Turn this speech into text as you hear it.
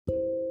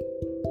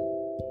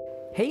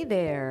Hey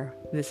there,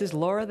 this is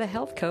Laura the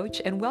Health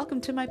Coach, and welcome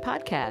to my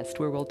podcast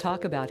where we'll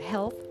talk about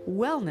health,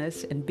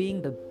 wellness, and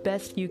being the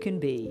best you can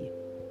be.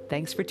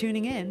 Thanks for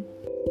tuning in.